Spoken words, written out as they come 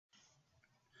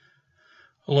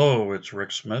Hello, it's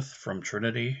Rick Smith from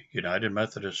Trinity United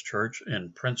Methodist Church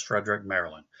in Prince Frederick,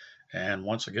 Maryland. And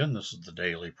once again, this is the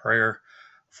daily prayer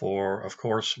for, of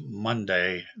course,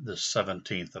 Monday, the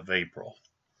 17th of April.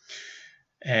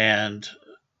 And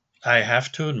I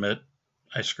have to admit,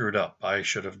 I screwed up. I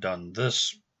should have done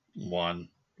this one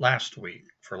last week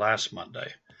for last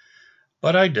Monday,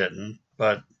 but I didn't.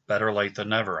 But better late than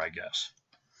never, I guess.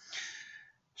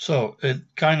 So it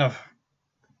kind of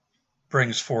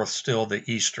brings forth still the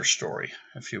Easter story,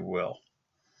 if you will.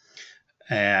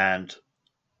 And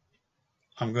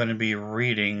I'm going to be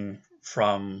reading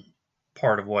from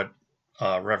part of what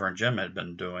Reverend Jim had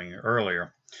been doing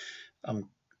earlier. I'm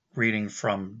reading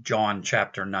from John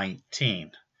chapter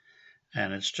 19,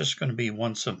 and it's just going to be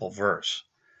one simple verse.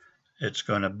 It's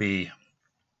going to be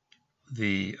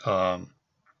the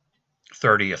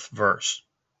 30th verse.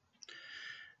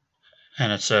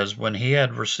 And it says, "When he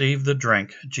had received the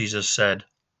drink, Jesus said,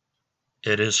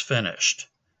 'It is finished.'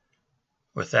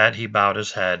 With that, he bowed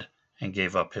his head and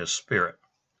gave up his spirit."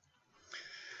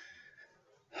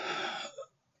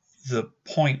 The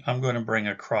point I'm going to bring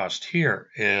across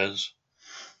here is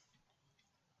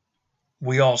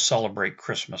we all celebrate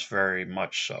Christmas very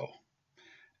much so.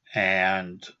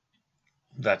 And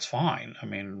that's fine. I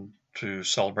mean, to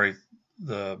celebrate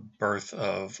the birth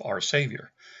of our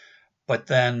Savior. But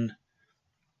then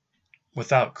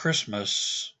without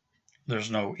Christmas, there's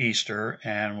no Easter.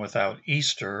 And without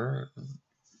Easter,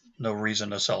 no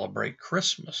reason to celebrate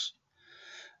Christmas.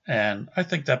 And I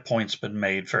think that point's been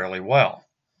made fairly well.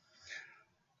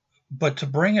 But to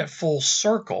bring it full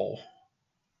circle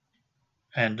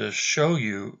and to show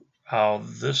you how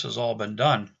this has all been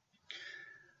done,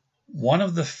 one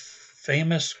of the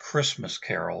famous Christmas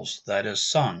carols that is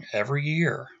sung every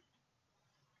year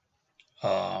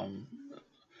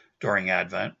during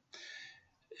Advent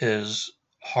is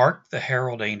 "Hark the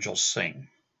Herald Angels Sing."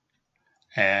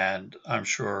 And I'm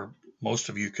sure most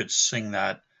of you could sing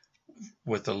that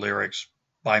with the lyrics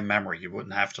by memory. You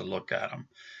wouldn't have to look at them.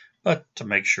 But to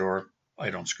make sure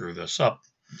I don't screw this up,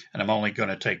 and I'm only going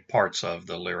to take parts of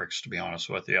the lyrics, to be honest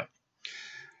with you.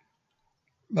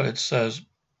 But it says,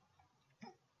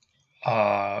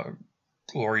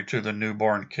 "Glory to the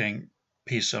newborn King,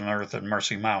 peace on earth and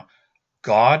mercy mild.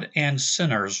 God and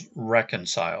sinners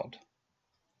reconciled."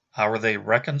 How are they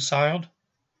reconciled?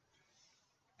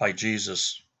 By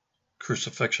Jesus'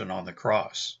 crucifixion on the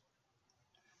cross.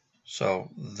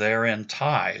 So therein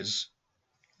ties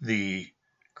the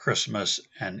Christmas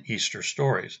and Easter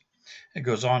stories. It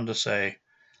goes on to say,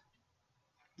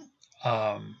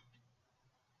 "Hail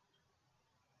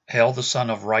the Son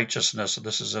of Righteousness."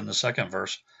 This is in the second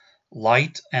verse.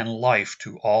 "Light and life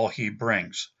to all he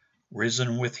brings,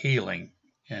 risen with healing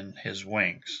in his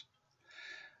wings."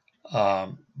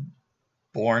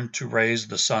 Born to raise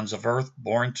the sons of earth,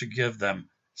 born to give them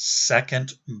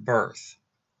second birth.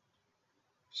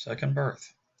 Second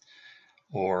birth,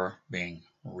 or being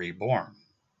reborn.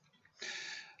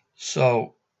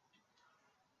 So,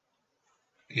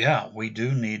 yeah, we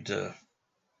do need to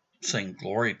sing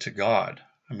glory to God.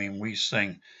 I mean, we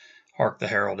sing "Hark the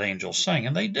Herald Angels Sing,"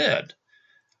 and they did.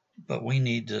 But we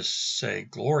need to say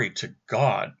glory to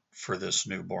God for this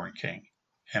newborn King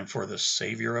and for the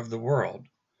Savior of the world,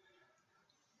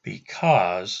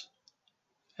 because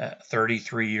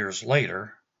 33 years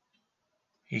later,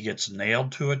 he gets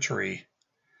nailed to a tree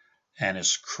and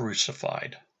is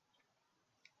crucified.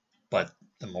 But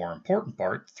the more important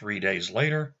part, 3 days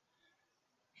later,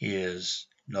 he is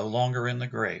no longer in the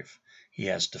grave. He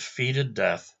has defeated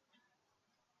death.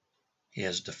 He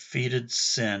has defeated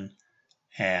sin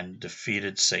and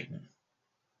defeated Satan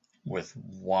with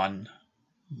one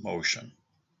motion.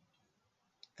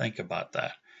 Think about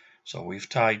that. So we've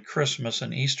tied Christmas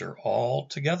and Easter all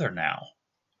together now.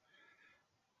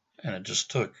 And it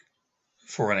just took,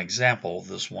 for an example,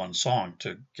 this one song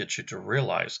to get you to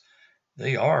realize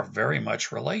they are very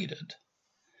much related.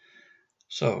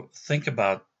 So think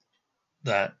about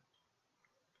that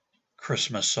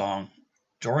Christmas song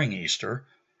during Easter,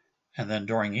 and then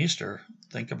during Easter,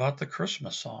 think about the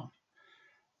Christmas song.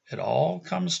 It all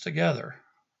comes together.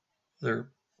 They're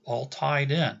all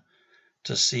tied in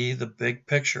to see the big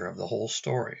picture of the whole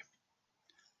story.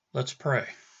 Let's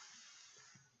pray.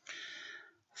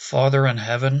 Father in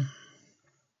heaven,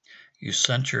 you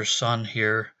sent your Son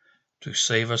here to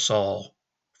save us all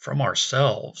from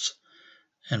ourselves,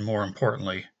 and more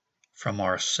importantly, from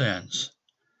our sins.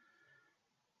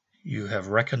 You have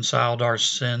reconciled our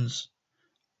sins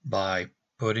by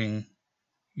putting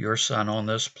your Son on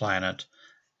this planet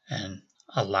and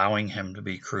allowing him to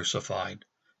be crucified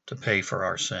to pay for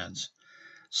our sins.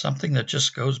 Something that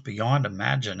just goes beyond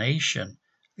imagination,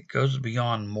 It goes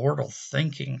beyond mortal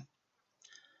thinking.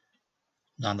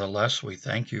 Nonetheless, we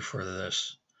thank you for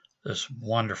this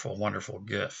wonderful, wonderful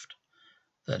gift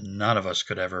that none of us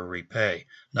could ever repay,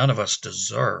 none of us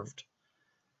deserved,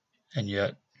 and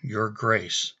yet your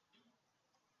grace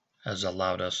has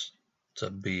allowed us to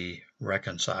be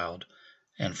reconciled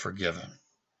and forgiven.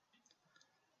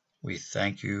 We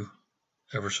thank you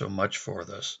ever so much for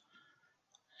this,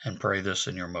 and pray this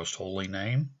in your most holy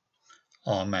name.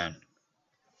 Amen.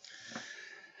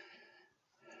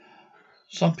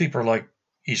 Some people like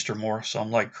Easter more,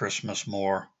 some like Christmas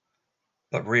more,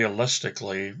 but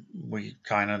realistically, we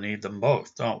kind of need them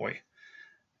both, don't we?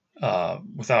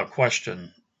 Without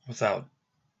question, without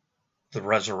the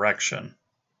resurrection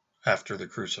after the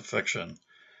crucifixion,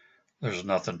 there's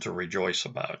nothing to rejoice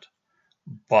about.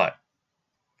 But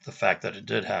the fact that it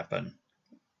did happen,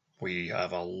 we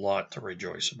have a lot to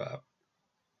rejoice about.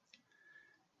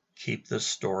 Keep this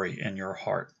story in your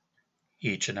heart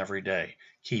each and every day.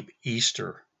 Keep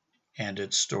Easter and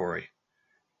its story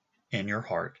in your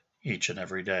heart each and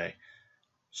every day.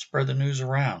 Spread the news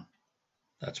around.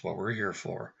 That's what we're here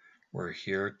for. We're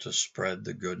here to spread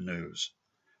the good news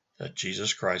that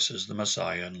Jesus Christ is the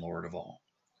Messiah and Lord of all.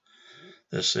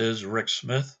 This is Rick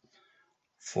Smith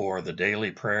for the Daily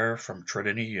Prayer from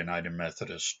Trinity United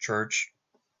Methodist Church.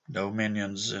 No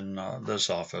minions in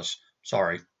this office.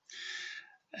 Sorry.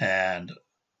 And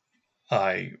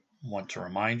I want to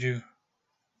remind you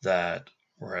that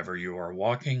wherever you are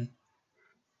walking,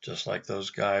 just like those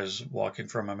guys walking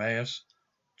from Emmaus,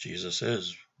 Jesus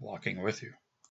is walking with you.